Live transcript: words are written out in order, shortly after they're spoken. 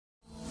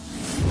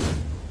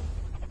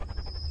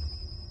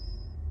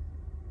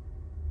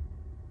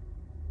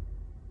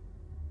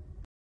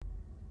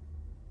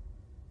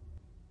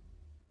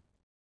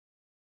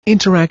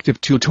Interactive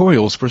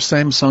tutorials for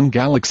Samsung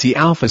Galaxy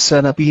Alpha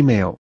setup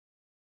email.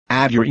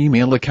 Add your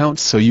email account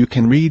so you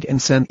can read and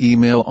send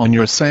email on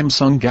your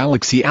Samsung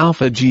Galaxy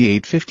Alpha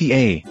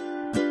G850A.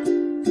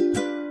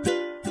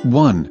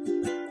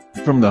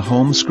 1. From the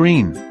home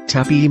screen,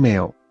 tap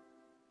Email.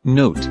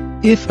 Note,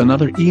 if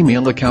another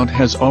email account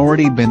has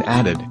already been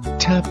added,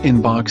 tap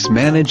Inbox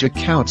Manage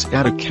Accounts,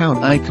 add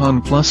account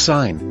icon plus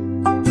sign.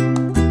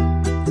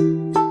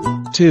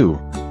 2.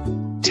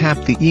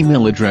 Tap the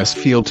email address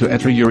field to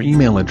enter your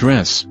email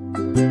address.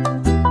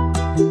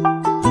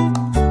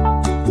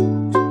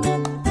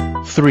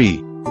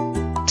 3.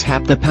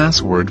 Tap the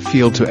password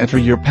field to enter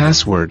your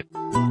password.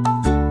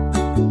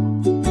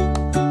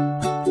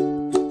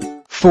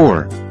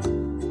 4.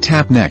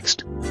 Tap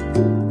Next.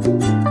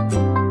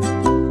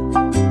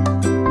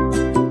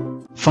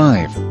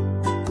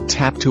 5.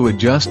 Tap to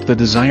adjust the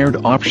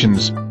desired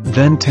options,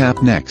 then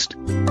tap Next.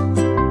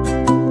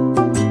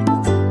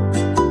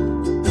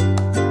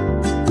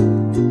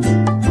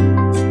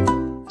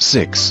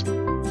 6.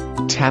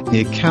 Tap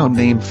the account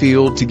name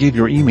field to give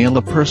your email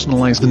a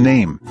personalized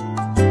name.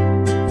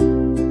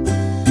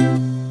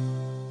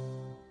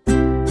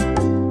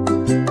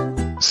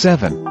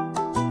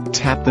 7.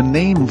 Tap the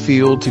name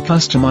field to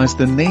customize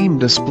the name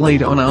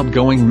displayed on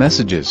outgoing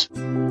messages.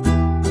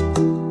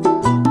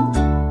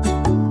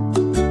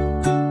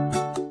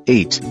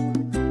 8.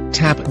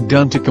 Tap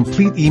Done to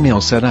complete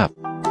email setup.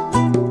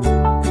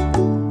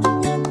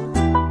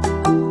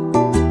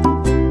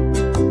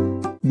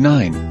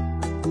 9.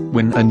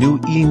 When a new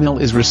email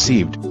is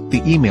received,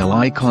 the email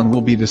icon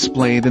will be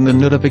displayed in the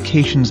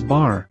notifications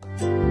bar.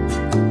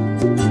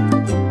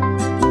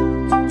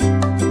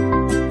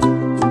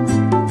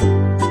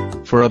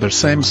 For other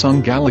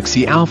Samsung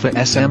Galaxy Alpha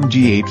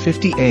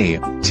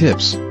G850A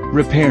tips,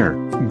 repair,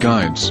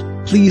 guides,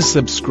 please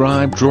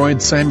subscribe Droid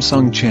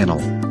Samsung channel.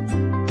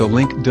 The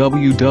link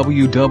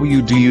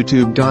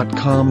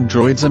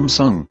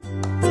www.youtube.com/droidsamsung.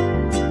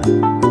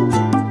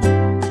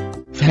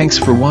 Thanks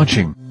for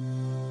watching.